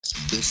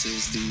This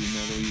is the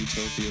Metal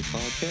Utopia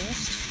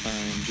podcast.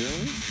 I'm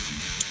Joey.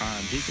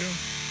 I'm Pico.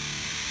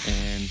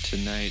 And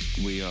tonight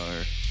we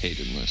are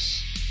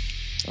Haydenless,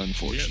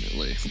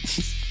 unfortunately. Yep.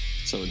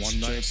 So it's one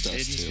night just us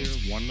Hayden's two.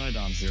 here, one night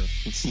I'm here.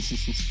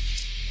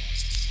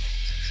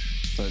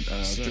 But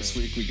this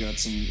week we got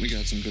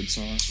some good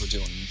songs. We're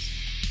doing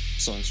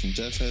songs from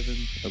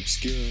Deafheaven,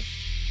 Obscura,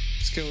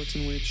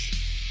 Skeleton Witch,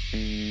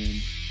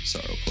 and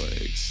Sorrow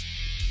Plagues.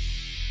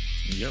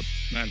 Yep.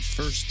 And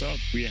first up,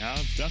 we have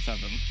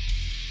Deafheaven.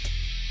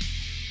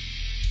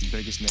 The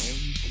biggest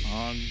name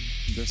on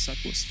the set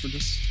list for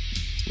this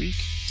week.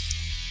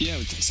 Yeah, I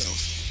would think so.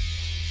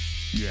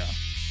 Yeah.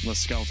 Unless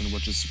Skeleton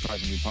Witch is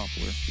surprisingly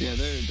popular. Yeah,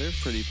 they're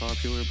pretty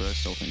popular, but I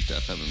still think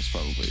Deafheaven's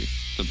probably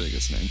the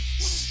biggest name.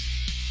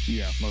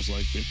 Yeah, most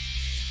likely.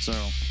 So,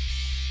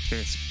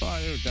 basic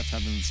bio,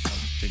 Deafheaven's one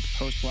of the big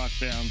post-rock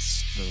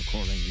bands. They're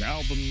recording an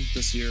album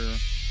this year.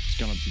 It's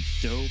gonna be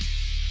dope.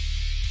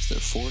 It's their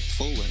fourth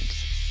full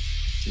length.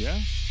 Yeah.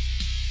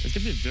 It's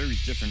gonna be a very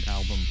different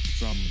album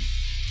from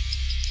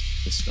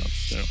this stuff,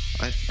 so.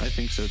 I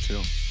think so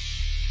too.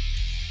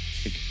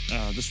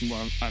 This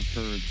one I've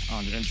heard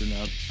on the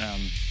internet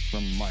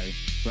from my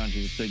friend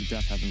who's a big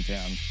Deafheaven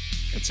fan.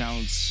 It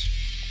sounds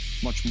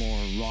much more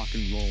rock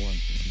and roll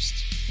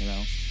influenced, you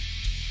know?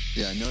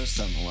 Yeah, I noticed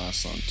that in the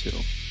last song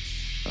too.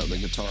 The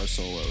guitar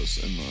solos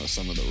and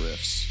some of the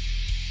riffs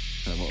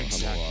have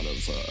a lot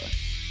of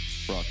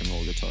rock and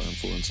roll guitar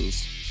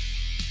influences.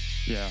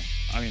 Yeah,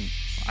 I mean,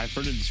 I've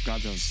heard it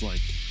described as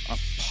like a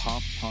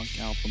pop punk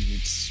album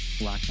meets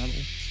black metal.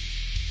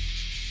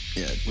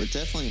 Yeah, it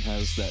definitely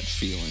has that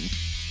feeling.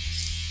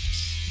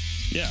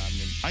 Yeah, I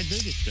mean, I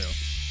dig it though.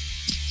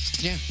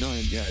 Yeah, no,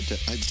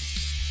 I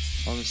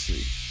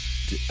honestly,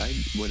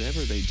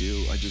 whatever they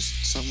do,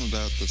 something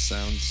about the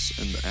sounds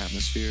and the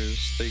atmospheres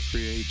they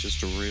create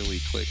just really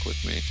click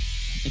with me.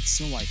 It's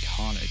so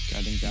iconic.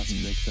 I think that's a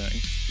big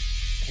thing.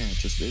 Yeah,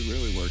 it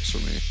really works for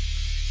me.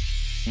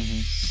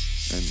 Mm-hmm.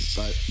 And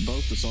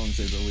both the songs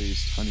they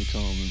released,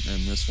 Honeycomb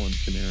and this one,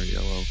 Canary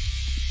Yellow,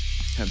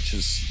 have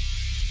just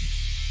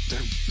they're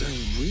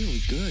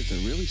really good. They're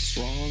really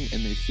strong,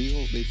 and they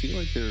feel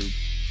like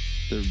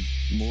they're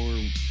more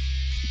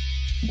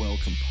well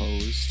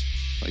composed.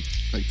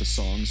 Like the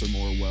songs are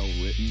more well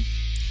written.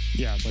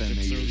 Yeah, like than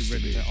it's they really used to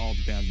written be. by all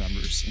the band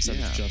members instead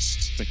of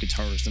just the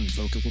guitarist and the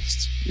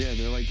vocalist. Yeah,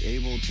 they're like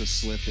able to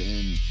slip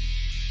in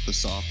the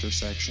softer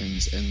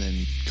sections and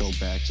then go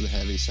back to the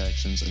heavy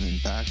sections and then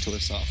back to a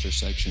softer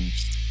section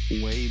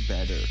way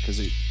better.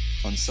 Because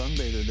on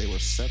Sunbather, they were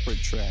separate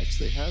tracks.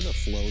 They had a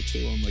flow to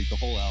them, like the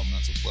whole album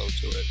has a flow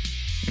to it,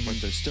 but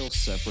they're still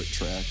separate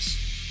tracks.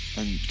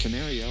 And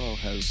Canary Yellow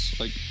has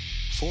like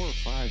 4 or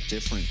 5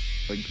 different,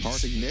 like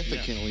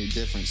significantly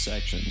different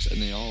sections,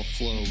 and they all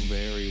flow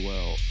very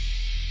well.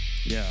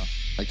 Yeah.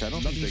 Like I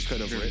don't think they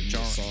could have written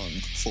this song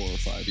 4 or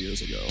 5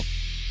 years ago.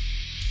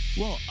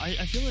 Well,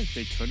 I feel like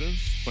they could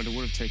have, but it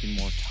would have taken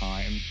more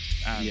time.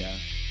 And,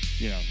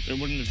 you know, it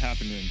wouldn't have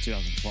happened in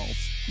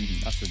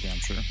 2012. That's for damn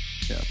sure.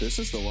 Yeah, this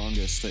is the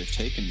longest they've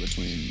taken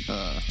between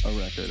a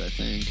record, I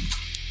think.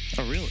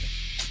 Oh, really?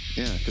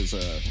 Yeah, because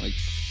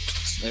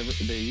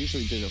they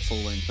usually did a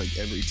full length like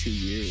every 2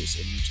 years,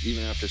 and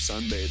even after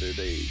Sunbather,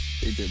 they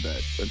did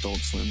that Adult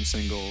Swim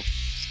single.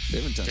 They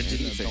haven't done anything.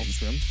 They did an Adult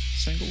Swim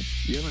single?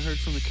 You haven't heard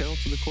From the Kettle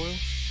to the Coil?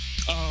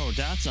 Oh,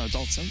 that's an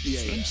Adult Swim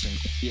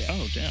single. Yeah.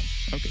 Oh, damn.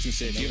 Okay. I was gonna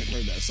say, if you haven't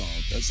heard that song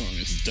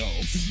is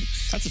dope.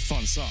 That's a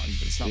fun song,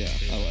 but it's not my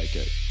favorite. I like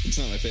it. It's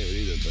not my favorite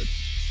either, but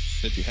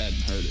if you hadn't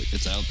heard it,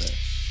 it's out there.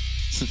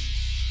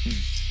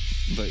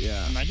 But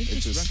yeah, I think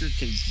this record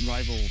can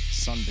rival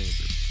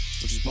Sunbather,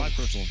 which is my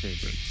personal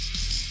favorite.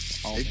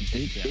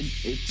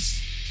 It's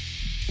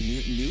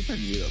New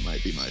Bermuda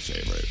might be my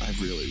favorite. I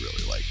really,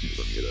 really like New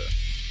Bermuda.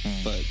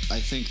 But I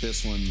think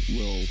this one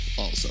will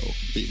also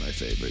be my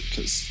favorite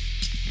because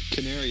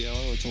Canary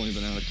Yellow, it's only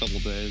been out a couple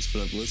days,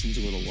 but I've listened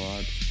to it a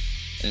lot.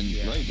 And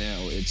right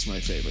now, it's my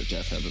favorite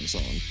Deafheaven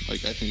song.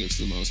 Like, I think it's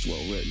the most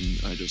well-written.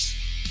 I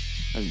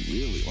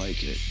really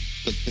like it.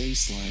 The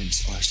bass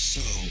lines are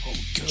so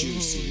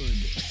juicy.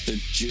 They're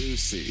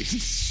juicy.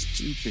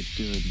 Stupid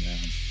good,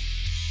 man.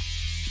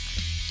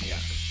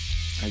 Yeah.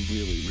 I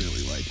really,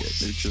 really like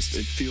it.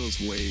 It feels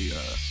way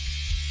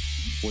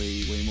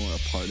more a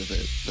part of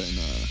it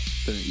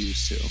than it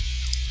used to.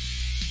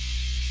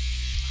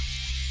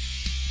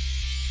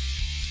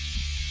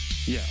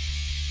 Yeah.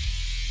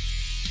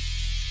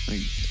 Like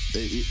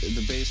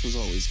the bass was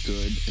always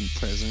good and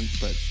present,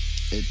 but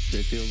it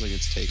feels like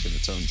it's taken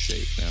its own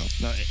shape now.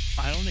 No,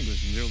 I don't think it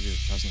was nearly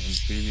as present in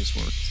previous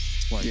work.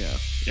 Like,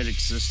 it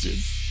existed,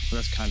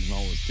 but that's kind of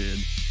all it did.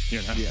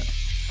 You know? Yeah.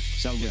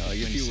 Like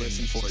if you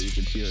listen for it, you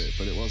could hear it,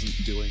 but it wasn't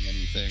doing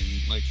anything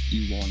like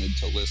you wanted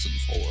to listen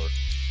for.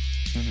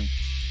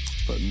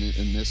 But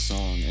in this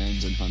song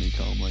and in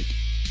Honeycomb, like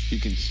you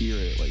can hear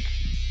it like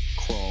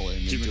crawling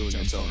and doing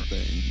its own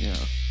thing. Yeah.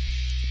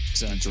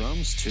 Exactly. The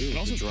drums too.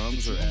 The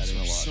drums are adding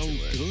a lot to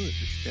it. Good.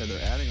 Yeah,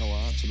 they're adding a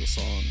lot to the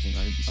songs, and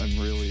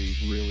I'm really,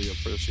 really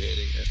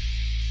appreciating it.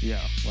 Yeah,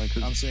 like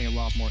I'm seeing a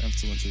lot more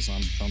influences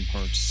on drum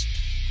parts.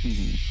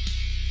 Mm-hmm.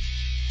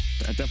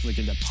 I definitely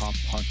get that pop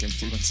punk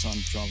influence on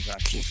drums,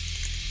 actually.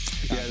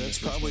 Yeah, that's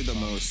probably the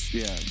most.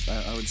 Yeah,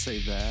 I would say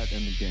that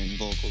and the gang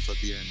vocals at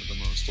the end are the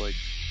most like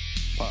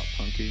pop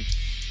punky.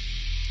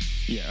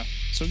 Yeah.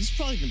 So this is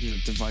probably gonna be a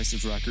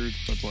divisive record,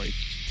 but like,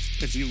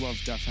 if you love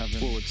Death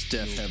Heaven, Well, it's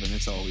Death Heaven.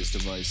 It's always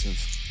divisive.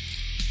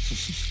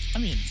 I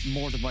mean,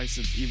 more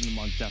divisive even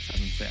among Death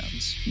Heaven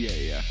fans.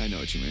 Yeah, I know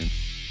what you mean.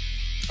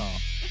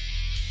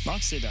 Not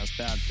to say that's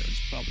bad, though.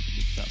 It's probably gonna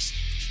be the best.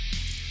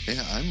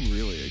 Yeah, I'm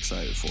really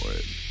excited for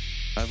it.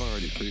 I've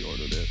already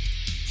pre-ordered it.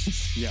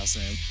 Yeah,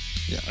 same.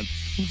 Yeah,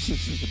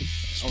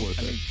 it's worth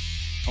I it. think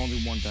only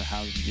one that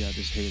hasn't yet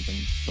is Haven,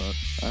 but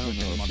I don't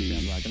know if he.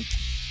 bandwagon.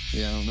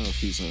 Yeah, I don't know if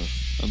he's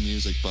a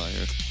music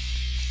buyer.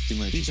 He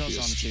might. He just does be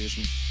on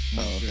occasion.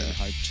 Oh, okay. Very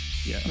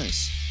hyped. Yeah.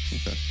 Nice.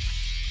 Okay.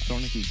 I don't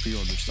think he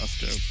pre-orders stuff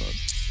though, but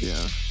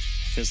Yeah.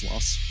 his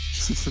loss.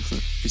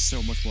 He's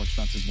so much more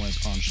expensive when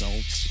it's on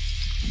shelves.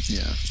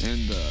 Yeah,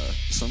 and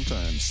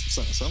sometimes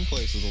some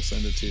places will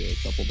send it to you a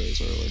couple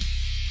days early.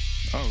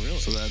 Oh, really?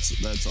 So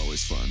that's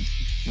always fun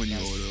when you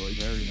That's order like.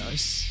 very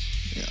nice.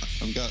 Yeah,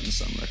 I've gotten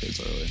some records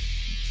early.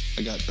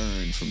 I got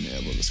Earn from Nail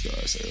of the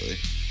Scars early.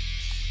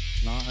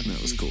 Not a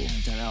That was big cool. fan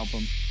of that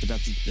album, but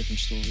that's a different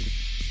story.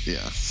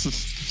 Yeah.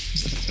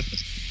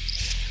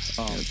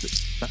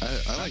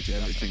 I liked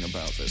everything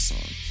about this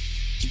song.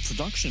 The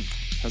production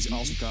has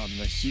also gotten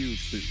a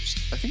huge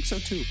boost. I think so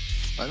too.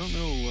 I don't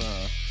know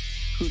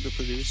who the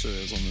producer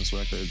is on this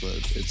record, but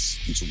it's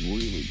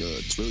really good.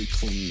 It's really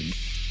clean,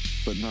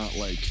 but not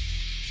like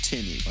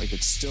tinny. Like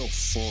it's still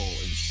full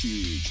and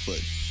huge,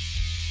 but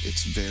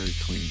it's very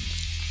clean.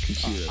 You can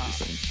hear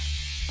everything.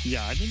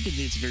 Yeah, I think it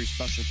needs a very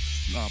special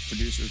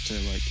producer to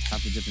like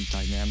have the different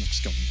dynamics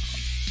going on.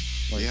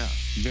 Like, Yeah.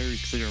 very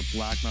clear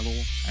black metal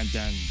and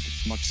then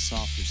much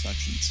softer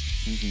sections,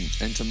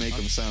 And to make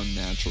them sound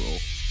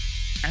natural.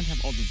 and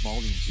have all the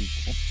volumes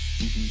equal.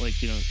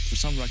 Like, you know, for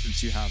some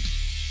records you have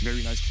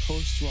very nice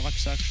post-rock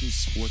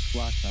sections with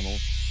black metal,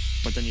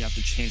 but then you have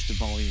to change the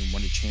volume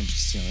when it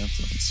changes to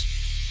influence.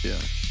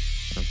 Yeah.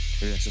 Or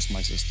maybe that's just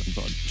my system,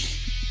 but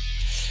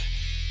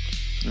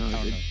No, I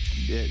don't know.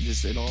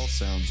 it all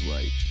sounds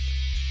right.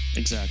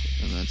 exactly.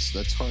 And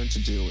that's hard to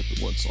do with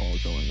what's all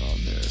going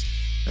on there.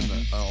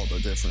 And all the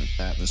different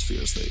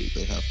atmospheres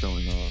they have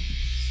going on.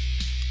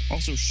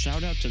 Also,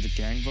 shout out to the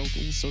gang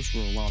vocals; those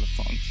were a lot of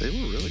fun. They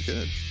were really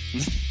good.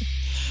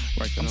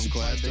 Right, And I'm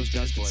glad surprised they those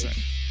guys did, could like,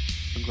 sing.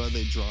 I'm glad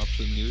they dropped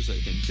the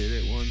music and did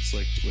it once,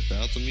 like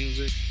without the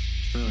music.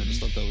 I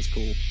just thought that was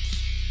cool.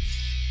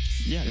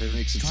 Yeah, And it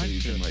makes it so you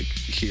can like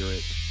hear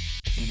it.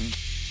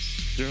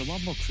 They're a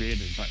lot more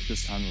creative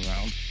this time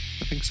around.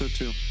 I think so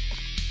too.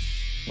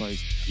 Like,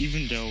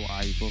 even though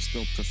I will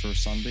still prefer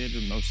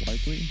Sunbather most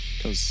likely,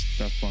 because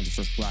that's one of the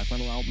first black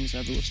metal albums I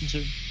ever listened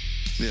to.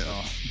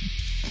 Yeah.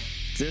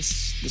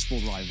 This will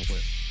rival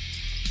it,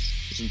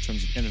 just in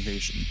terms of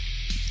innovation.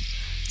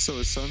 So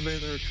is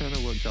Sunbather kind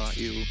of what got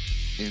you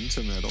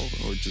into metal,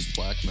 or just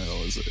black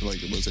metal? Is it like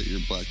was it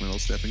your black metal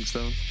stepping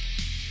stone?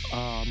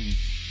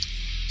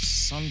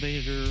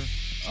 Sunbather,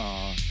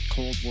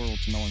 Cold World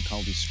to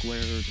Melancholy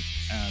Squared,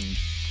 and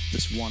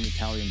this one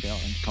Italian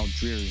band called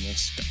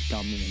Dreariness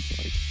got me into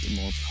like the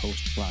more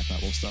post-black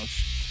metal stuff.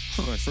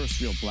 My first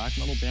real black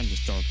metal band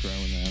was Dark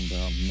Throne and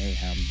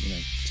Mayhem, you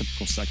know,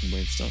 typical second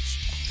wave stuff.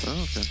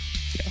 Oh, okay.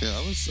 Yeah,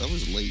 I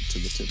was late to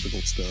the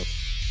typical stuff.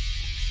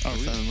 Oh, I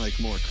really? found like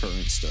more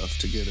current stuff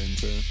to get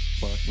into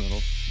black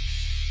metal.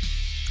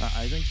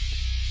 I think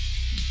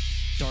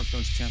Dark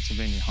Throne's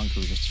Transylvania Hunger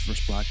was the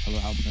first black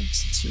metal album I've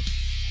listened to.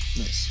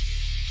 Nice.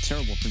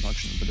 Terrible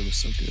production, but it was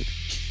so good.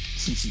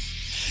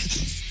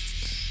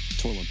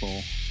 Toilet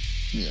bowl.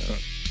 Yeah.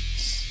 But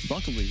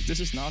luckily, this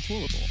is not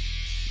toilet bowl.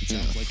 It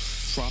sounds like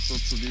proper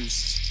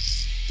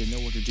produced, they know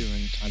what they're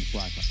doing kind of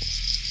black metal.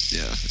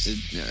 Yeah.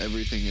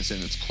 Everything is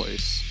in its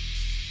place.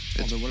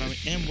 Although what I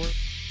am worried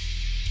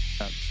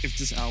if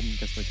this album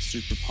gets like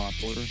super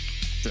popular,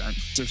 then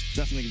there's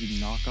definitely gonna be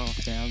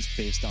knockoff bands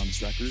based on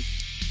this record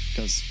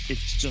because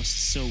it's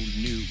just so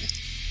new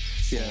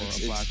for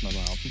a black metal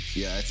album.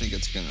 Yeah, I think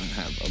it's gonna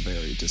have a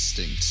very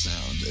distinct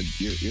sound. And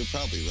you're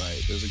probably right.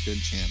 There's a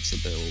good chance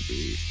that there will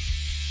be.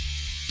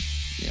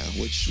 Yeah,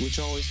 which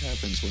always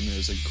happens when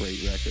there's a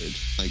great record.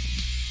 Like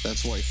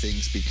that's why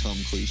things become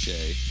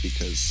cliche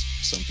because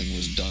something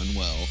was done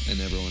well,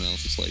 and everyone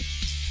else is like,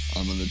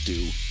 "I'm gonna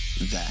do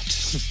that.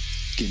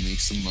 Give me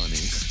some money."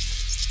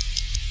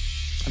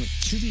 I mean,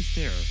 to be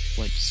fair,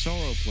 like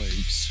Sorrow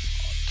Plagues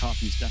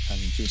copies Death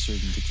Heaven to a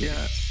certain degree.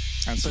 Yeah,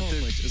 and Sorrow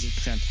Plagues is a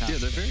fantastic. Yeah,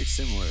 they're very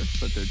similar,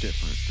 but they're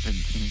different, and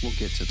we'll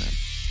get to them.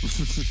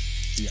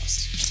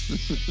 Yes.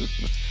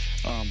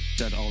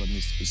 That all that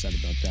needs to be said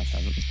about Death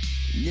Heaven.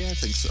 Yeah, I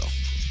think so.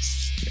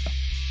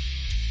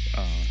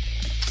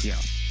 Yeah,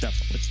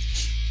 definitely.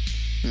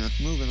 Yeah,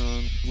 moving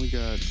on, we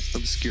got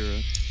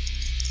Obscura.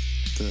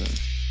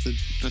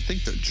 I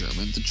think they're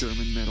German. The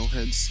German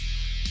metalheads.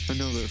 I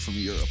know they're from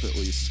Europe at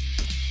least.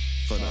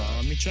 But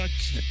let me check.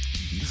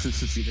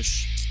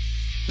 Swedish.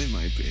 They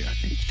might be. I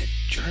think they're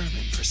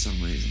German for some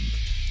reason.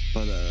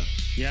 But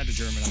yeah, the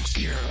German.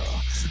 Obscura.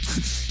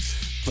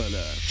 But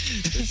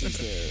this is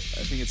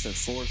I think it's their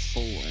fourth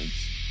full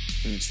length,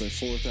 and it's their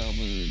fourth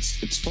album. And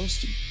it's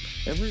supposed to.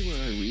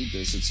 Everywhere I read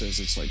this, it says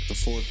it's like the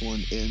fourth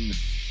one in,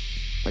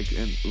 like,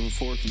 and the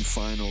fourth and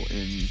final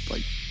in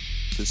like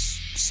this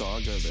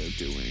saga they're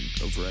doing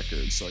of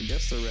records. So I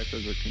guess their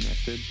records are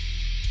connected,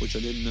 which I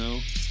didn't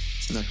know,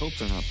 and I hope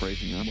they're not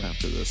breaking up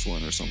after this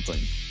one or something.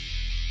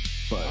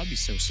 But I'd be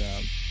so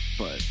sad.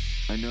 But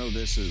I know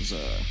this is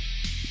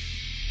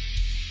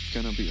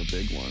gonna be a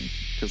big one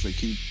because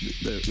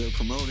they're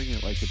promoting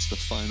it like it's the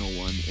final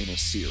one in a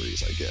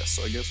series, I guess.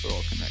 So I guess they're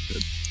all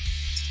connected.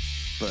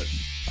 But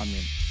I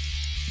mean,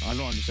 I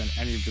don't understand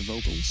any of the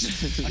vocals.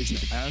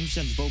 Actually, I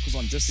understand the vocals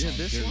on this song.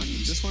 yeah,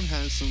 this one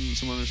has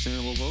some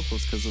understandable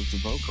vocals because of the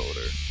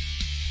vocoder.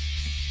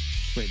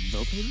 Wait,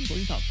 vocoder? What are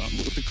you talking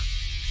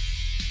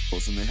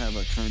about? And they have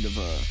a kind of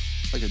a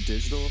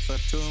digital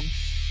effect to them.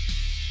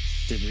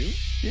 Did you?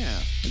 Yeah,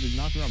 I did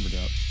not remember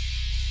that.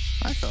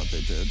 I thought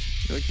they did.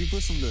 Like, you've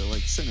listened to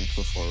like Cynic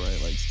before, right?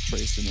 Like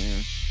Traced in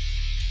Air.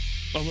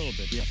 A little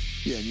bit, yeah.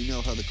 Yeah, and you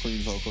know how the clean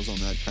vocals on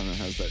that kind of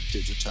has that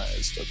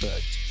digitized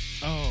effect.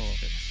 Oh,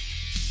 okay.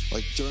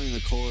 Like during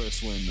the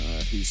chorus when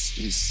he's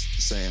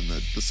saying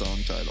the song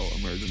title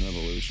Emergent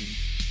Evolution,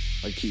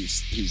 like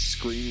he's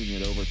screaming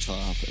it over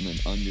top, and then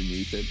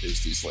underneath it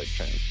is these like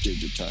kind of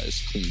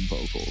digitized clean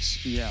vocals.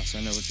 Yes, I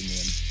know what you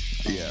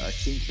mean. Yeah, I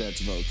think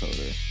that's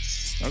vocoder.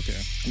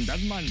 Okay. And that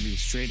reminded me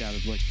straight out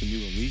of like the new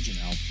Allegiant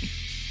album.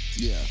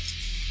 Yeah.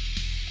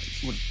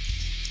 What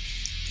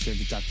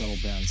favorite death metal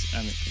bands,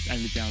 and if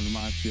any band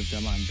reminds me of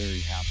them, I'm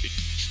very happy.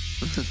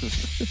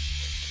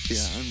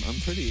 Yeah, I'm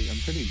pretty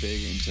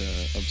big into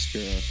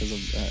Obscura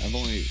because I've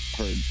only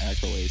heard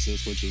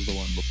Acroasis, which is the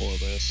one before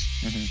this,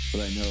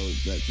 but I know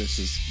that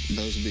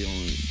those are the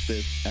only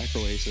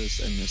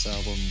Acroasis and this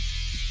album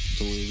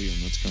Diluvium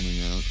that's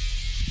coming out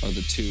are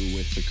the two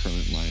with the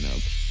current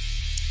lineup,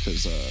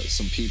 because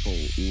some people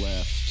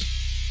left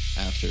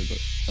after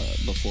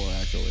before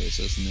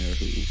Acroasis, and they're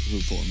who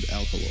formed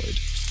Alkaloid.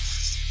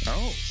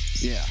 Oh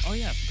yeah,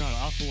 I forgot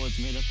Alkaloid's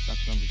made up that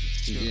number.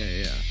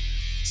 Yeah.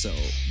 So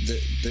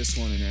this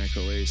one and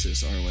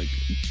Acroasis are like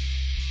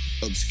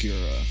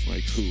Obscura,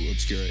 like who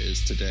Obscura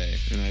is today,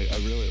 and I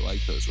really like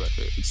those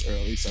records, or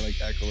at least I like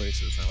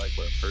Acroasis. And I like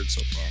what I've heard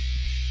so far.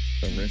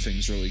 The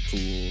riffing's really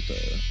cool.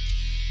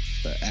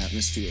 The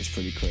atmosphere is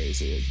pretty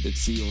crazy. It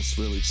feels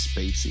really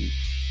spacey.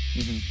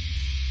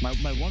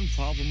 Mm-hmm. My one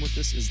problem with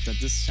this is that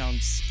this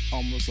sounds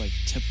almost like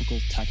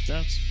typical tech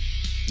death.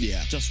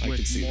 Yeah, just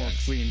with more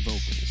clean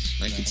vocals.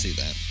 I can see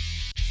that.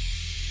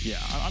 Yeah,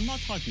 I'm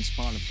not talking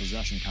Spawn of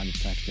Possession kind of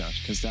tech death,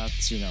 because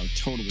that's,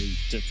 totally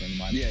different in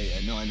my opinion.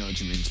 Yeah, no, I know what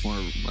you mean. It's more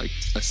like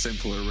a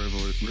simpler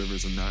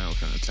Rivers of Nihil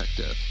kind of tech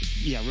death.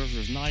 Yeah, Rivers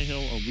of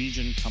Nihil,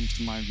 Allegiant comes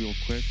to mind real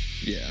quick.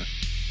 Yeah.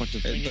 But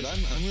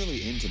I'm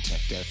really into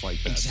tech death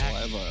like that,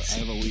 exactly. So I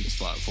have a weak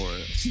spot for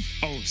it.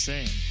 Oh,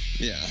 same.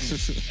 Yeah.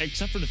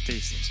 Except for the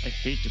faces. I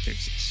hate the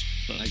faces.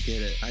 But I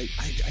get it. I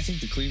think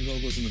the clean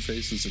vocals in the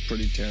faces are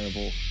pretty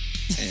terrible.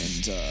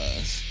 And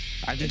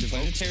I did the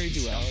Planetary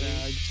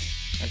Duality.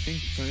 I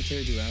think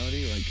Planetary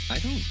Duality, like, I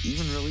don't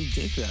even really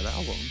dig that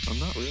album. I'm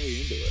not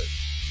really into it.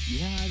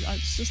 Yeah,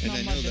 it's just not my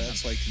And I know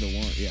that's like the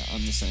one. Yeah,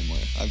 I'm the same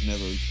way. I've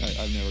never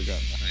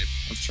gotten the hype.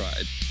 I've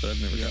tried, but I've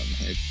never gotten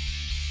the hype.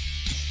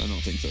 I don't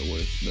think they're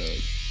worth the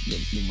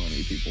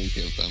money people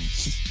give them.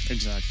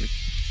 Exactly.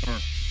 Or,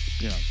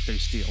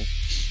 they steal.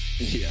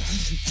 Yeah.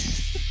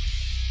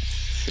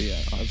 But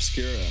yeah,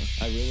 Obscura.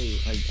 I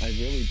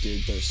really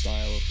dig their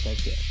style of tech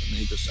death, and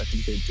I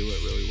think they do it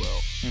really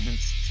well. Mm-hmm.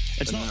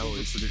 It's not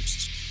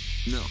overproduced.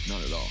 No,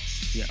 not at all.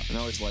 Yeah. And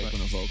I always like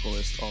when a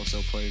vocalist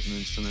also plays an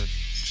instrument.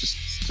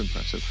 It's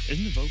impressive.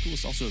 Isn't the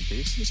vocalist also a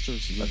bassist, or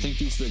is he? I think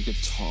he's the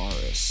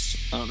guitarist.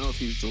 I don't know if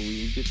he's the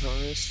lead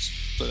guitarist,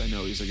 but I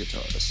know he's a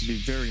guitarist. I'd be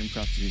very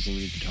impressed if he's a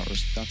lead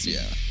guitarist. That's a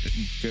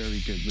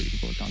very good lead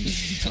work on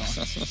this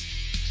guitar.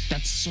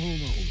 That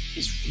solo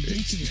is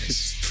ridiculous.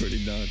 It's pretty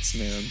nuts,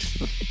 man.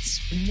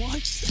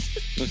 What?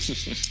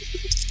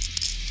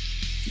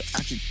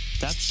 Actually,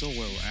 that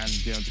solo and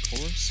the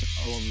chorus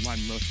remind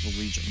me most of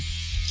Allegiant.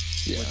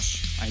 Yeah. Which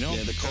I know.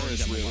 Yeah, the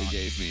chorus really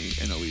gave me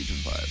an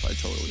Allegiant vibe. I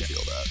totally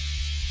feel that.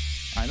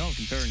 I know I'm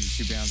comparing the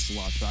two bands a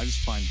lot, but I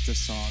just find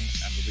this song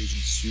and Allegiant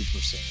super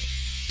similar.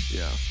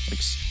 Yeah. Like,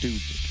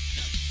 stupid.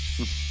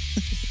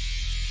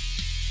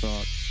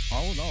 But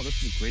all in all, this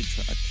is a great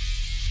track.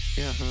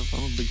 Yeah,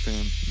 I'm a big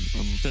fan.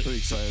 I'm pretty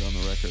excited on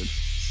the record.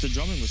 The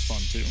drumming was fun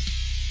too.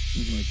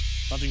 Mm-hmm. Like,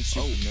 nothing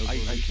super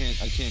noteworthy.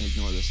 I can't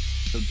ignore this.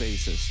 The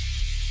bassist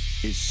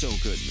is so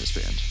good in this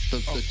band.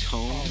 The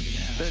tone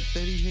that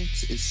he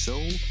hits is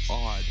so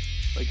odd.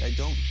 Like, I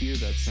don't hear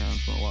that sound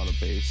from a lot of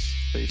bass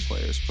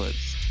players, but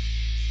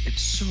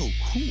it's so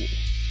cool.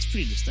 It's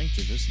pretty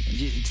distinctive, isn't it?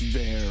 Yeah, it's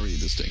very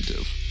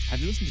distinctive. Have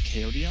you listened to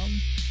Chaodion?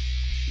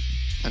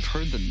 I've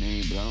heard the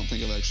name, but I don't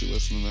think I've actually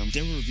listened to them.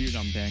 They were reviewed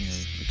on Banger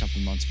a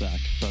couple months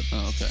back, but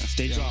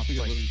they dropped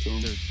their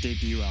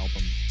debut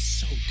album. It's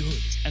so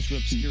good. As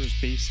with Obscura's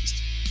bassist.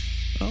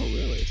 Oh,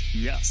 really?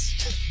 Yes.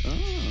 Oh,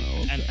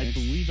 okay. And I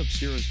believe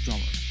Obscura's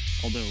drummer,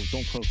 although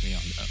don't quote me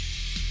on that.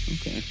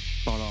 Okay.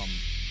 But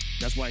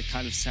that's why it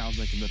kind of sounds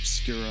like an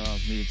Obscura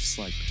meets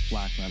like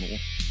black metal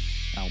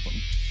album.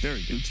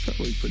 Very good. It's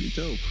probably pretty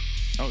dope.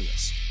 Oh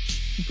yes.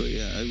 But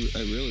yeah, I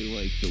really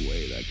like the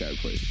way that guy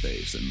plays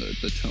bass, and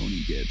the tone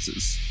he gets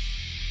is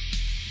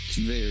it's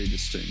very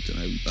distinct, and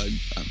I'm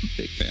a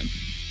big fan.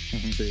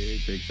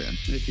 Big fan.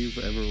 If you've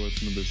ever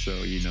listened to the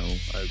show, you know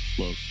I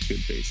love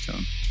good bass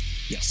tone.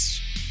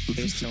 Yes.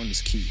 Bass tone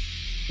is key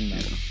in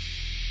metal. Yeah.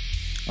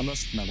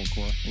 Unless it's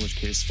metalcore, in which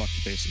case fuck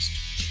the bassist.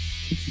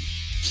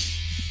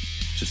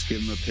 Just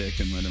give him a pick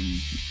and let him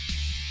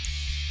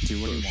Do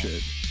what you want.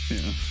 shit.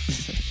 Yeah.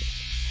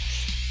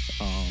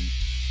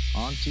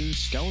 On to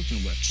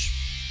Skeleton Witch.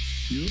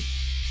 Yep.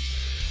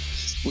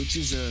 Which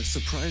is a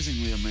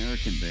surprisingly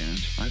American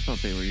band. I thought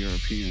they were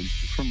European.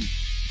 From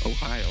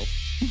Ohio.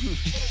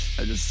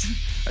 I just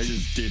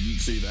didn't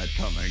see that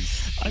coming.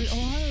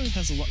 Ohio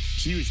has a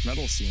huge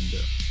metal scene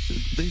there.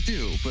 They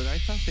do, but I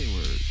thought they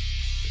were.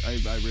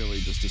 I really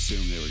just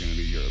assumed they were going to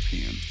be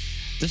European.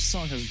 This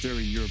song has a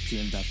very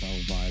European death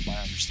metal vibe,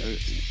 I understand.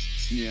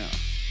 Yeah.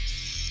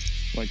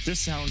 Like, this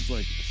sounds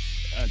like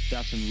a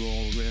death and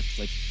roll riff,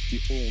 like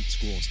the old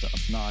school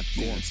stuff, not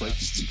Yeah, gore it's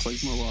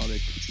like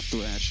melodic,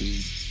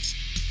 thrashy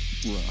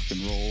rock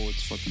and roll.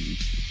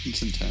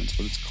 It's intense,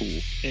 but it's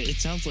cool. It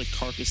sounds like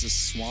Carcass's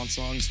Swan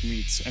Songs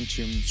meets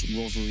Entombed's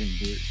Wolverine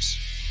Blues.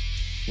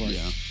 Like,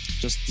 Yeah.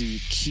 just the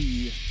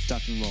key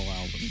death and roll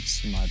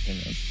albums, in my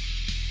opinion.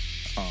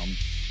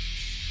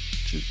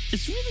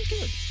 It's really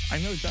good. I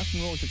know death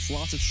and roll gets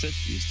lots of shit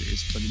these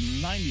days, but in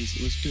the 90s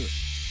it was good.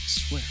 I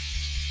swear.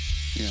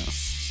 Yeah.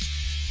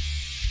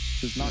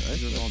 It's not I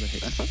good at all the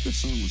hate. thought this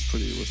song was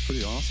pretty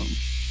awesome.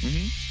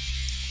 Mm-hmm.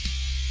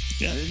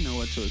 Yeah. I didn't know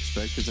what to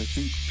expect because I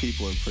think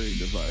people are pretty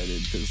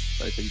divided because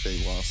I think they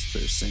lost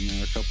their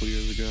singer a couple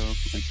years ago.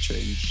 Like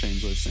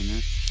changed their singer.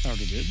 Oh,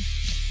 they did?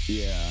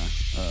 Yeah.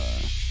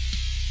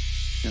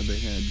 They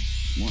had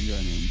one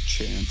guy named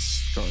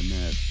Chance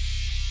Garnett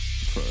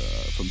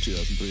from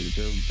 2003 to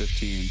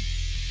 2015,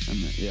 and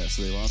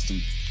so they lost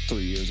him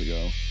 3 years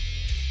ago.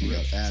 We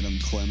got Adam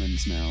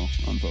Clemens now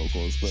on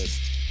vocals, but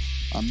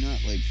I'm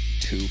not like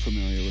too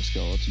familiar with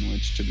Skeleton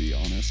Witch, to be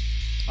honest.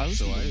 I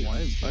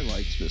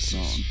liked this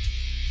song.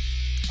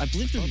 I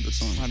believe they're the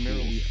song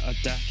primarily a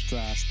death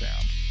thrash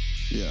band.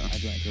 Yeah, I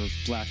think, or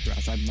black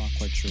thrash. I'm not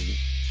quite sure.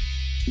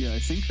 yeah. I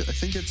think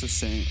it's a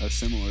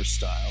similar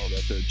style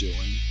that they're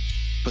doing,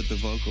 but the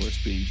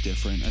vocalist being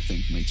different, I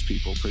think, makes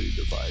people pretty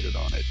divided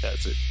on it,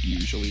 as it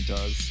usually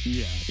does.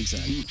 Yeah,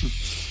 exactly.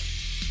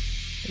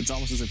 It's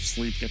almost as if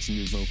Sleep gets a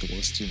new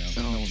vocalist, you know.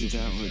 Oh, dude,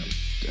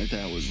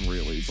 that would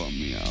really bum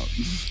me out.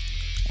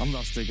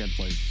 Unless they get,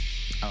 like,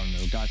 I don't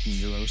know, guy from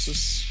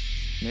Neurosis,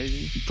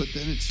 maybe. But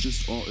then it's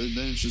just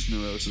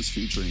Neurosis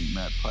featuring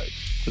Matt Pike,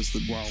 because the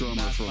drummer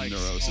Matt from Pike's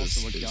Neurosis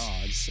also a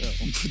god, so.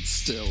 But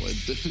still,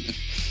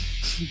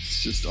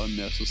 it's just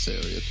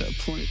unnecessary at that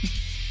point.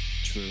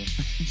 True.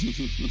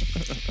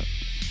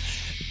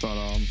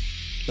 But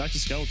back to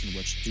Skeleton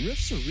Witch. The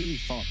riffs are really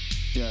fun.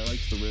 Yeah, I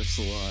liked the riffs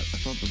a lot. I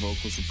thought the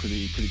vocals were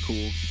pretty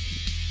cool.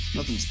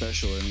 Nothing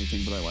special or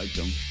anything, but I liked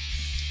them.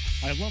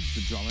 I love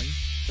the drumming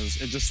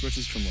because it just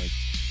switches from like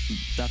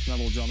death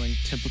metal drumming,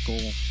 typical,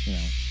 you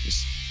know,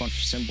 just bunch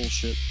of cymbal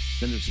shit.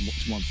 Then there's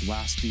one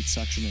blast beat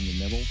section in the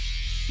middle,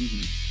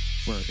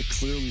 where it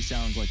clearly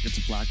sounds like it's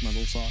a black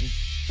metal song,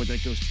 but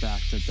that goes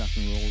back to death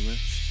and roll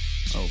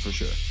riff. Oh, for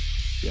sure.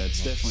 Yeah,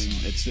 it's definitely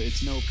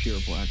it's no pure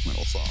black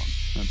metal song.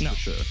 That's for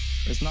sure.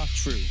 It's not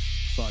true,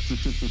 but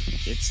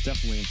it's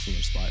definitely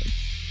influenced by it.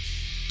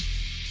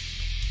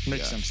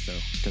 Makes sense though,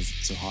 because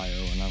it's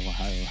Ohio, and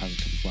Ohio has a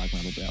couple black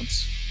metal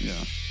bands.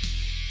 Yeah.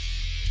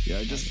 Yeah,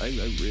 I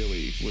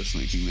really was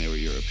thinking they were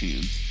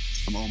European.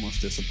 I'm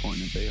almost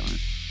disappointed they aren't.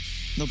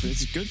 No, but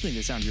it's a good thing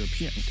they sound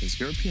European, because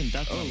European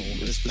death metal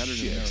is better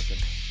than American.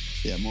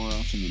 Yeah, more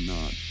often than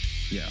not.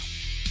 Yeah.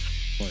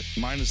 But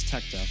mine is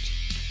tech death.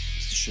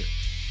 It's the shit.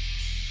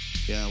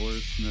 Yeah,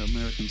 the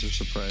Americans are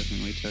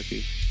surprisingly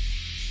techy.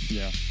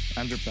 Yeah,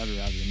 and they're better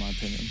at it, in my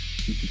opinion.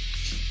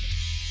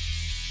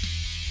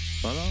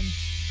 But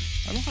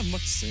I don't have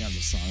much to say on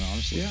this song,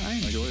 honestly. Yeah, I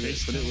enjoyed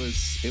it, but it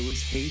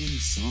was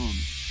Hayden's song.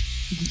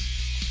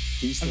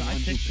 He's the one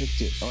who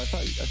picked it. Oh, I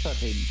thought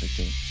Hayden picked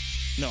it.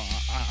 No,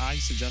 I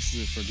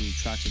suggested it for the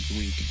tracks of the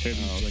week. Hayden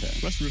was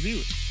like, let's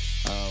review it.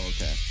 Oh,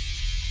 okay.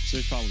 So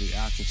he's probably the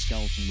actual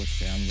Skeleton Witch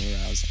fan,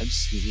 whereas I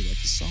just really like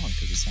the song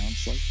because it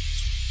sounds like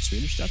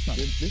Swedish death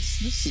metal. This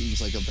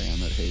seems like a band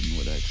that Hayden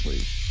would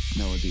actually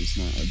know a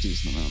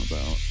decent amount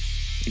about.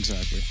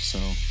 Exactly. So,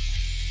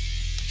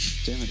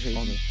 damn it,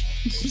 Hayden.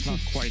 It's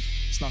not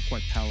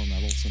quite power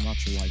metal, so I'm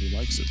not sure why he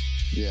likes it.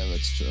 Yeah,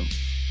 that's true.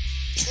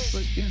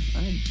 But yeah,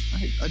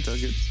 I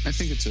dug it. I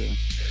think it's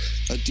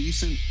a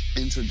decent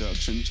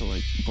introduction to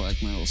like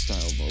black metal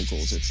style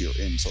vocals if you're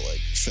into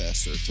like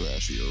faster,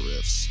 thrashier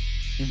riffs.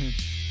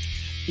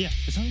 Yeah,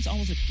 it sounds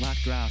almost like black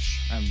thrash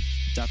and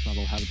death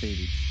metal had a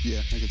baby.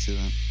 Yeah, I can see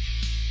that.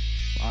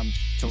 I'm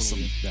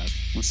totally that.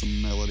 With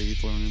some melody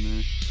thrown in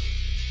there.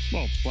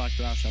 Well, black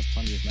thrash has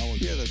plenty of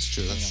melody. Yeah, that's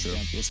true. That's true.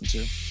 To listen to.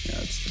 Yeah,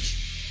 that's true.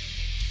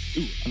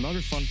 Ooh,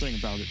 another fun thing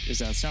about it is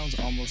that it sounds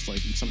almost like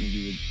something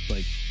you would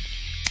like.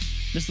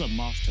 This is a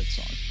mosh pit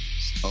song.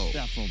 Oh,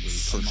 Definitely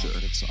for a mosh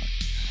sure. pit song.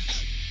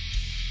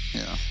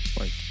 Yeah,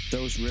 Like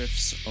those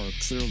riffs are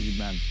clearly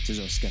meant to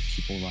just get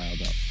people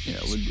riled up. yeah.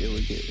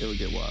 It would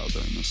get wild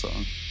during the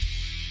song.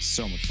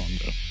 So much fun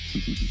though.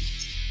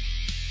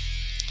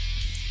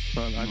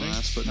 But I think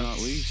Last but not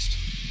that's- least,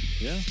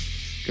 yeah,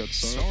 got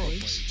Sorrow Sorrow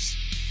Plagues, Plagues.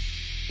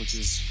 which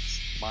is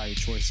my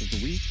choice of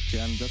the week,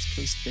 and that's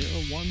because they're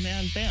a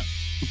one-man band.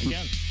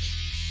 Again,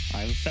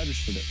 I have a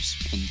fetish for those.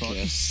 And But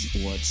guess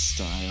what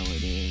style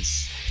it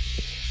is?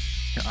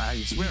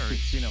 I swear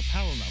it's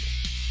power metal.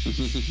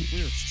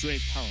 We're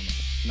straight power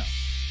metal. No,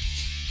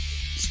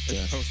 it's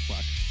death.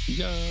 post-black.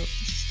 Yeah.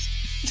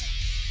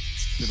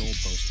 Good old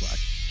post-black.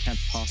 Can't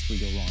possibly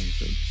go wrong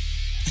with it.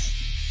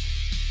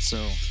 So,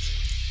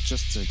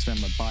 just to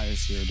expand my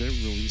bias here, they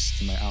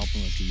released my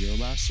album of the year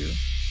last year,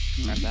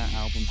 and that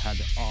album had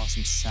an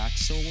awesome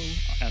sax solo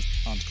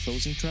on the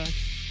closing track,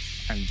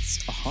 and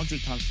it's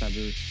 100 times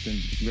better than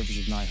the Rivers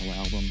of Nihil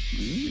album.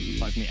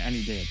 Fight me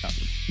any day about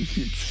it.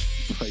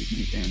 Fight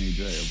me any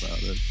day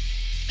about it.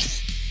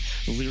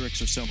 The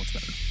lyrics are so much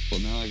better. Well,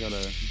 now I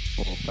gotta.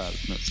 Well,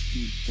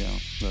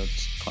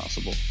 that's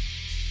possible.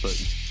 But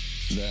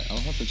I'll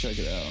have to check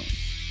it out.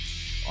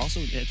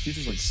 Also, it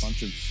features like a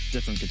bunch of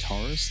different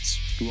guitarists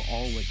who are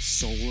all like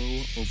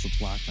solo over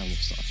black metal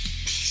stuff.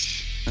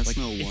 That's Like,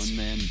 no it's-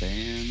 one-man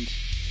band.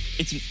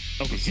 It's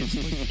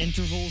like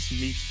intervals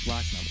meets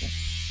black metal.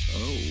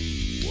 Oh,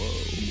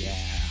 whoa.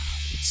 Yeah,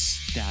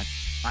 it's that.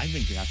 I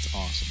think that's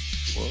awesome.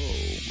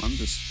 Whoa. I'm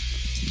just.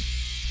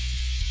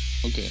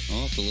 Okay,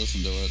 I'll have to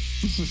listen to it.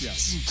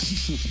 Yes,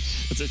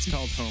 it's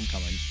called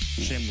Homecoming.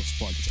 Shameless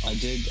plug. It's I awesome.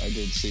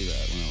 did see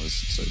that when I was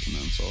searching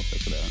them, so I'll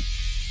check it out.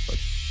 But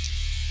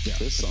Yeah,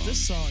 this but song-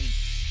 This song,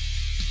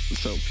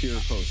 felt pure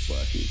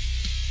post-blacky.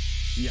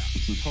 yeah,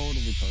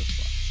 totally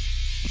post-black.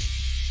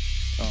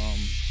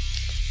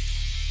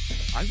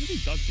 I really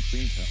dug the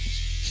clean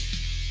tones.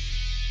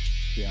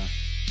 Yeah.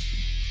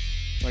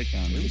 Like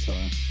Down the it guitar.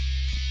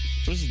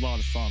 was a lot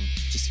of fun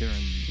just hearing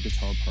the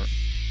guitar part.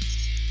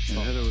 And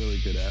it had a really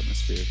good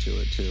atmosphere to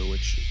it too,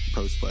 which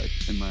post-black,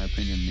 in my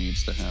opinion,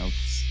 needs to have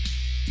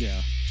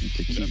Yeah,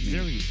 to keep a me.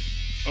 very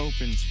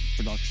open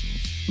production.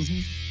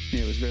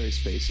 Yeah, it was very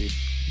spacey.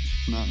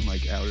 Not in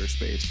like outer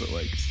space, but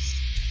like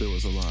there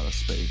was a lot of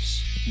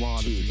space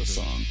Lot to of the reverb.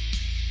 song.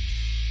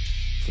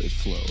 It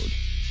flowed.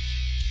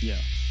 Yeah,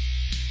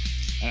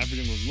 and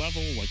everything was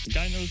level. Like the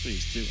guy knows what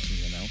he's doing.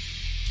 Like,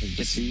 Does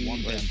gets he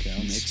one band like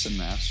counts. mix and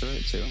master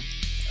it too?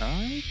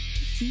 I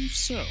believe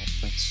so.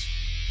 That's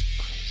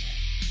crazy.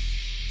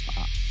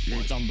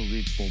 It's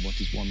unbelievable what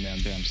these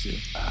one-man bands do.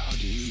 How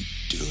do you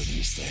do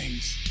these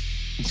things?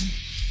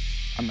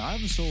 I mean, I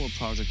have a solo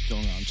project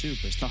going on too,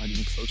 but it's not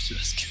even close to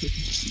as good.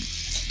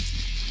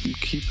 You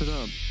keep it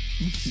up.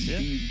 Yeah.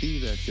 Be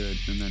that good,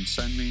 and then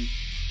send me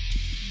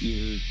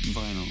your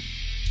vinyl.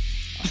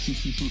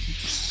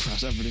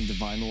 Press everything to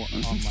vinyl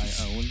on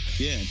my own.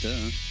 Yeah,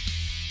 duh.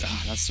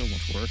 That's so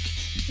much work.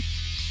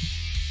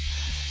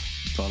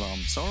 But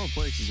Sorrow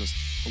Plagues is just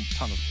a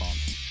ton of fun.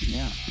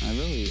 Yeah, I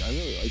really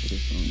like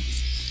this song.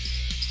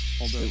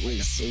 Although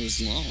It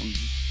was long,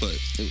 but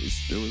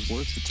it was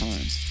worth the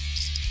time.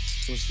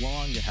 it was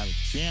long, it had a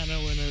piano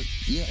in it.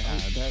 Yeah,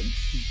 Yeah.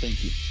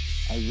 Thank you.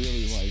 I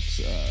really liked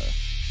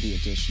the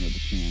addition of the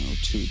piano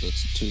to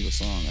the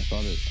song. I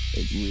thought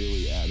it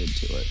really added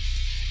to it.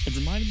 It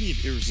reminded me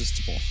of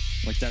Irresistible,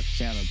 like that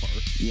piano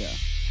part. Yeah,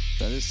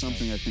 that is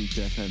something I think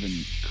Death Heaven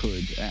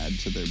could add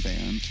to their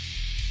band.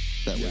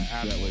 That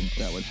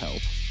would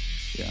help.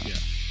 Yeah, Yeah.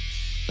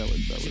 that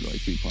would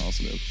like be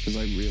positive because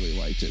I really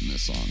liked it in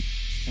this song.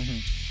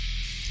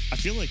 I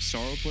feel like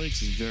Sorrow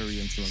Plagues is very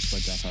influenced by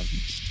Death Heaven.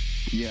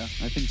 Yeah,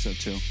 I think so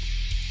too.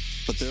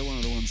 But they're one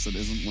of the ones that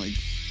isn't like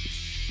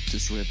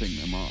just ripping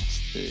them off.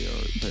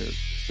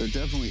 They're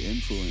definitely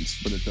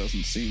influenced, but it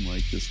doesn't seem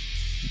like this.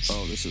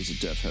 Oh, this is a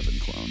Death Heaven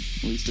clone.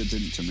 At least it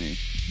didn't to me.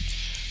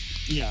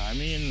 Yeah, I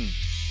mean,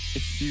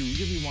 if you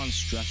really want to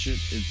stretch it,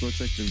 it looks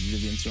like they're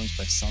really influenced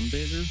by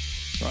Sunbather,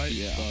 right?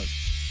 Yeah. But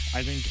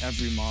I think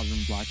every modern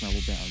black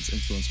metal band is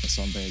influenced by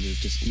Sunbather,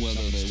 just to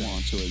Whether some they extent.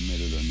 want to admit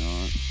it or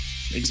not.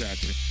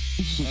 Exactly.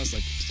 That's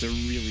like they're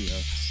really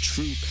a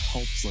true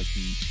cult, like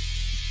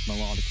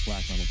melodic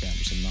black metal band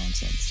or some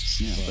nonsense.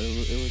 Yeah, but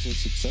it was a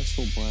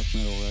successful black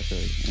metal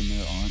record, and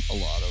there aren't a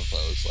lot of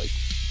those like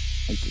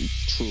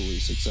truly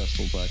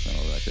successful black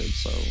metal records.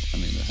 So I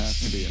mean, it has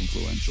to be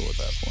influential at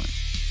that point.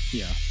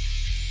 Yeah.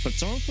 But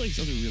Sorrow Plagues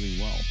does it really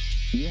well.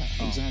 Yeah,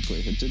 exactly.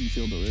 It didn't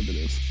feel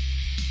derivative.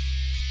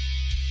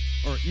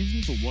 Or even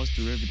if it was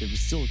derivative,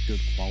 it's still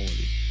good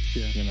quality.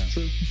 Yeah, You know.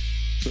 True.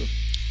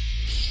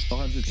 I'll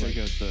have to check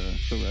out the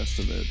rest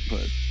of it,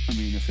 but I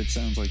mean, if it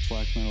sounds like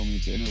black metal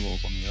needs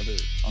intervals on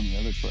the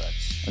other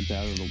tracks, I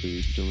doubt it'll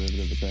be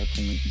derivative at that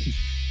point.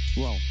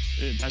 Well,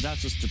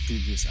 that's just the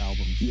previous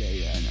album.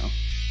 Yeah, I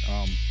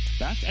know.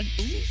 I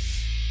believe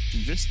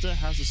Vista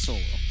has a solo.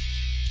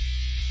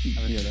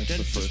 Yeah, that's forget the if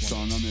this first one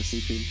song is. on this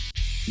EP.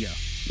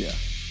 Yeah. Yeah.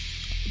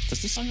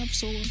 Does this song have a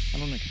solo? I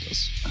don't think it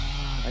does.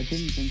 I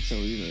didn't think so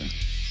either.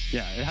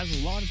 Yeah, it has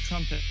a lot of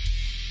trumpet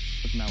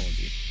with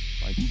melody.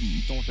 Like,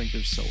 don't think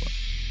there's solo.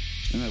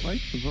 And I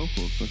liked the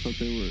vocals. I thought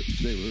they were.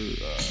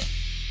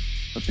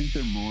 I think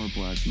they're more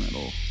black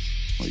metal,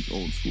 like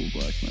old school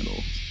black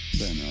metal,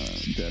 than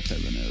Death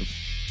Heaven is.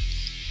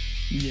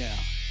 Yeah.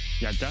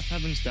 Yeah, Death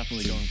Heaven's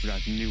definitely going for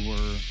that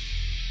newer,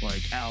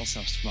 like,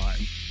 Alcest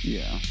vibe.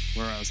 Yeah.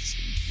 Whereas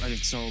I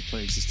think Sorrow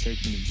Plagues is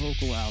taking the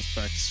vocal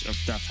aspects of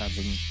Death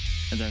Heaven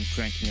and then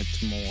cranking it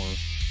to more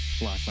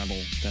black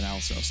metal than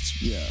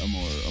Alcest. Yeah, a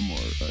more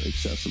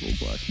accessible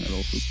black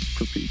metal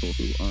for people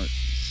who aren't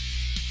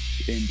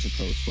into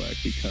post black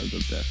because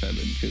of Death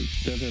Heaven. Because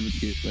Death Heaven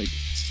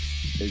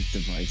is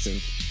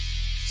divisive.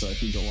 So I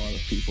think a lot of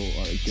people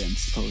are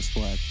against post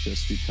black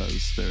just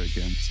because they're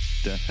against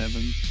Death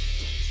Heaven.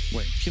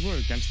 Wait, people are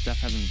against Death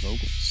Heaven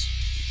vocals?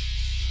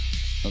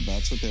 Oh,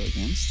 that's what they're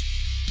against?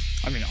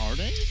 I mean, are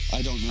they?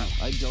 I don't know.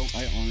 I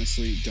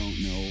honestly don't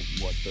know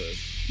what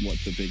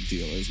the big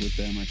deal is with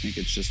them. I think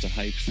it's just a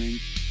hype thing.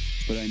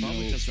 But I know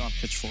Probably because they're on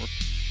Pitchfork.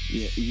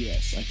 Yeah,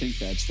 yes, I think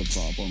that's the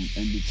problem.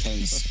 And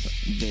because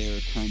they're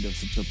kind of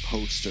the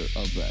poster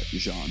of that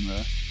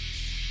genre,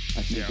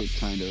 I think it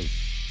kind of,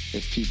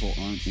 if people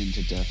aren't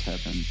into Death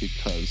Heaven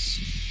because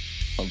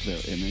of their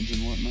image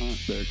and whatnot,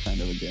 they're kind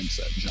of against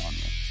that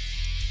genre.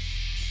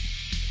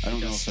 I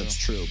don't know if that's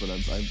true, but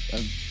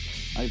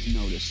I've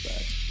noticed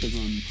that. Because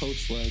on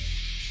post-black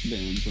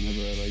bands,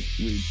 whenever I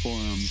read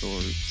forums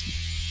or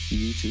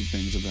YouTube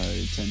things about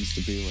it, it tends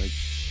to be like,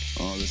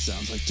 oh, this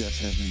sounds like Death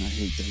Heaven, I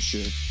hate that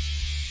shit.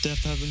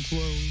 Death Heaven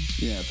clone.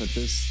 Yeah, but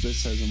this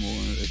has a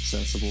more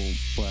accessible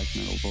black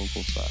metal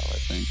vocal style,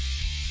 I think.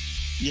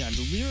 Yeah,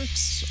 the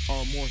lyrics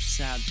are more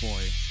sad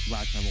boy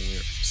black metal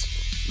lyrics.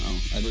 No,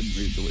 I didn't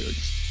read the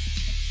lyrics.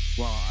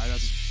 Well,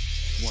 that's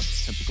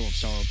what's typical of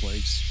Sorrow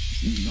Plagues.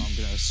 So I'm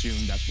gonna assume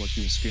that's what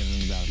he was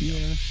screaming about. Yeah.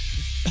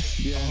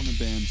 Yeah, and the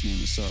band's name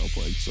is Sorrow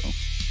Plague, so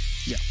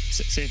yeah,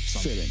 safe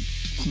something.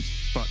 fitting.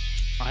 But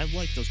I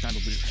like those kind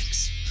of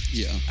lyrics.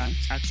 Yeah.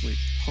 Actually,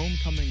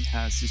 Homecoming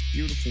has these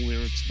beautiful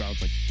lyrics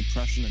about like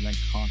depression and then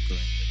conquering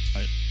it.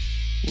 Right?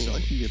 Well, So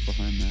I can get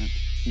behind that.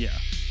 yeah,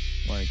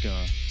 like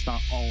it's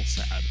not all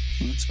sad.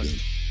 That's But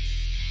good.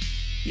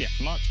 yeah,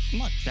 I'm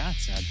not that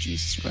sad.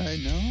 Jesus Christ. I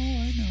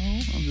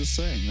know. I'm just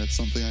saying that's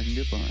something I can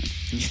get behind.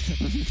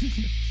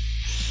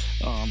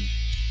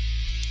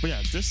 But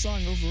yeah, this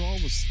song overall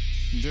was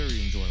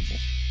very enjoyable.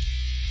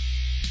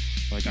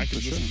 Like I could For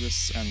listen sure. to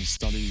this and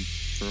study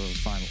for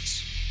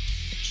finals,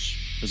 which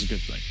is a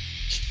good thing.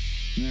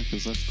 Yeah,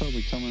 because that's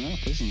probably coming up,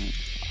 isn't it?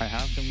 I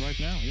have them right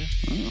now, yeah.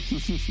 Oh.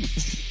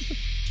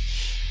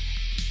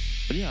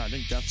 But yeah, I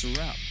think that's a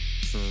wrap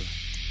for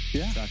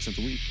Yeah, Facts of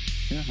the Week.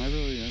 yeah. I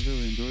really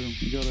enjoyed them.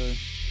 You got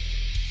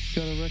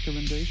a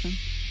recommendation?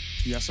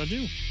 Yes, I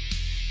do.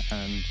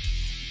 And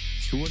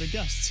who would have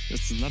guessed?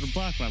 It's another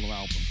black metal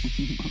album.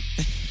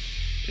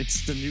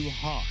 It's the new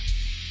Hot.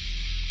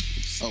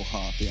 Oh,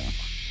 Hoth, yeah.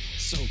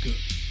 So good.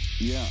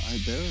 Yeah,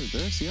 they're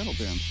a Seattle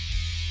band.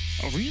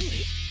 Oh,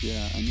 really?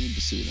 Yeah, I need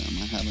to see them.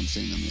 I haven't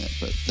seen them yet,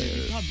 but Yeah, they're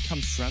you gotta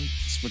become friends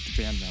with the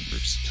band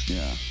members.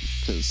 yeah.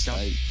 Because Yeah.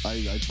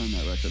 I turned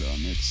that record on.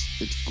 It's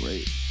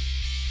great.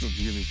 It's a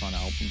really fun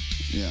album.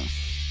 Yeah.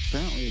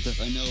 Apparently,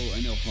 I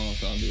know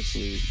Hoth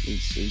obviously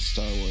is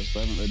Star Wars, but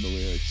I haven't read the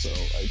lyrics, so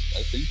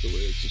I think the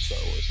lyrics are Star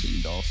Wars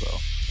themed also.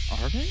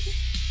 Are they?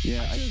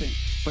 Yeah, I think,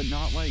 but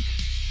not like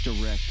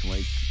direct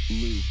like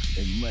Luke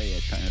and Leia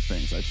kind of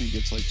things. I think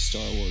it's like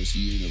Star Wars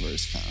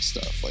universe kind of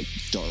stuff, like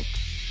dark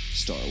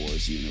Star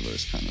Wars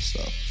universe kind of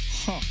stuff.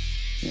 Huh.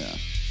 Yeah.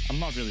 I'm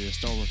not really a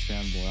Star Wars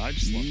fanboy. I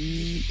just love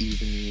Me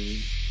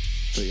either.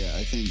 But yeah,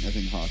 I think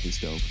Hoth is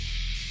dope.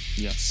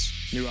 Yes.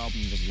 New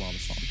album was a lot of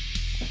fun.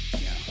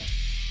 Yeah.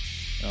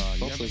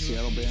 You Also have a any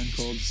Seattle band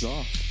recommendations?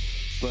 called Zoth.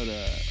 But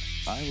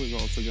I was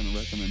also going to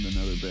recommend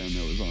another band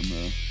that was on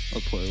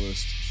a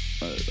playlist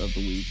of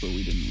the week, but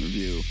we didn't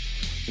review.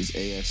 Is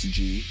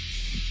ASG.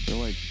 They're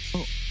like,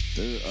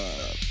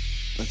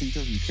 I think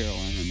they're from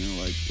Carolina, and they're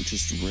like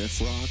just riff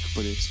rock,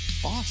 but it's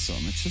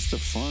awesome. It's just a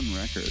fun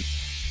record.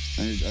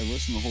 I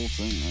listened to the whole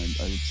thing.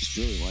 I just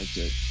really liked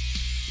it.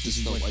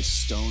 Just felt like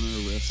stoner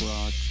riff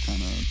rock,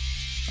 kind of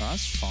Oh,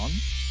 that's fun.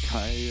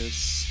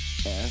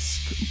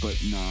 Caius-esque, but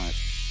not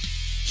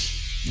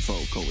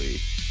vocally.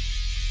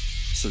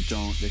 So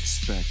don't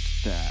expect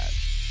that.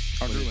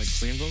 Are But there like it's-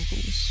 clean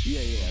vocals?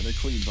 Yeah, they're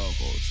clean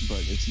vocals,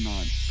 but it's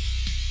not.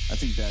 I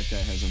think that guy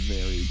has a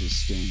very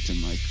distinct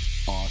and like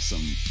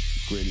awesome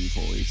gritty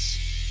voice.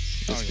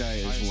 This guy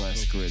is Caius'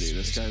 less vocals gritty.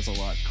 This is- guy's a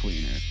lot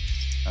cleaner,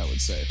 I would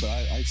say.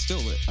 But I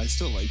still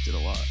liked it a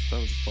lot.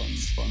 That was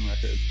a fun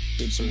record.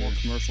 Good Some for more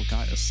commercial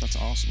Caius. That's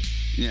awesome.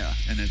 yeah,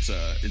 and it's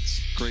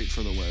great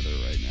for the weather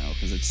right now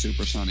because it's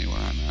super sunny where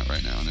I'm at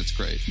right now, and it's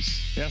great.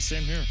 Yeah,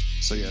 same here.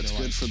 So yeah, it's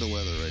They're good for the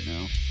weather right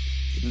now.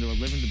 Even though I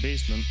live in the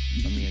basement,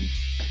 I mean,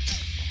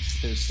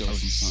 There's still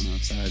some sun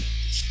outside.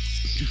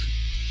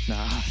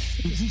 nah.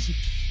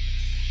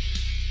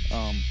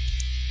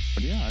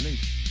 But yeah, I think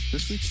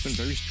this week's been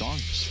very strong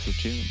for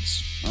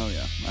tunes. Oh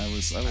yeah, I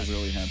was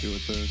really happy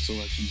with the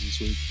selections this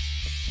week.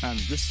 And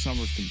this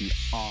summer is going to be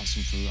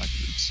awesome for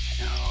records.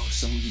 I know,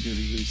 so many good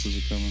releases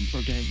are coming.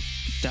 We're getting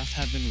Death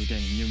Heaven, we're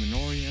getting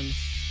Numenorian,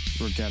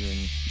 we're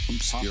getting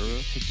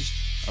Obscura.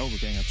 We're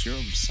getting Obscura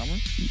over the summer?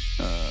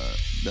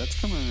 That's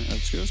coming.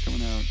 Obscura's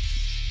coming out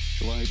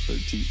July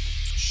 13th.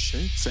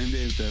 Shit. Same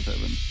day as Death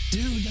Heaven.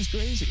 Dude, that's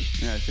crazy.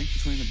 Yeah, I think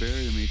Between the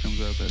Buried and Me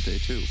comes out that day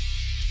too.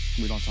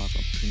 We don't talk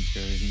about Between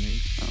Buried and Me.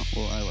 Oh,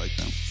 well, I like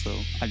them, so.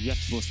 I've yet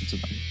to listen to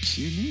them.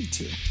 You need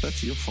to.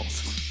 That's your fault.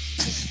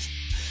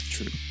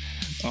 True.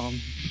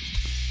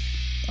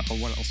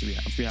 What else do we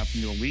have? We have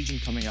Norwegian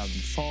coming out in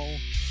the fall.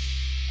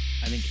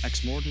 I think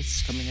Ex Mortis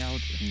is coming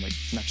out in like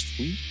next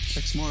week.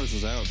 Ex Mortis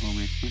is out,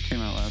 homie. It came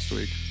out last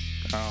week.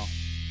 Oh,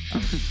 I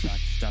don't keep track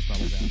of death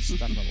metal bands.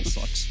 Death metal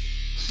sucks.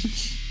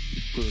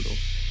 Brutal.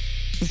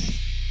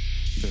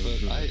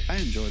 But I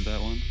enjoyed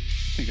that one.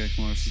 I think Ex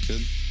Mortis is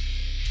good.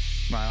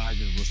 I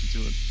didn't listen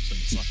to it, so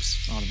it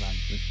sucks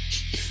automatically.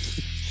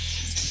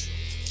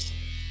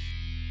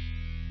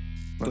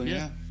 But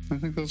yeah, I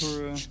think those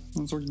were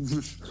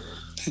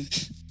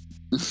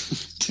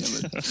damn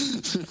it.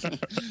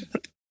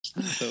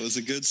 That was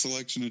a good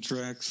selection of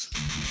tracks.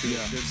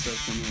 Yeah. Good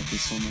stuff coming up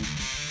this summer.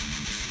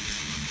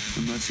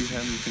 Unless you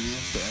have anything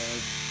else to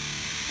add,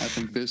 I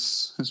think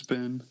this has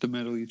been the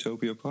Metal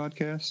Utopia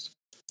podcast.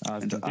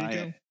 And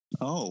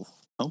Oh,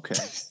 okay.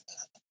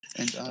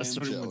 And I am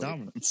starting with Joey.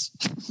 dominance.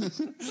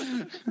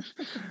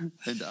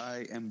 And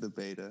I am the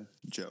beta,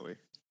 Joey.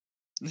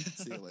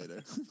 See you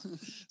later.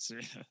 So,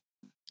 yeah.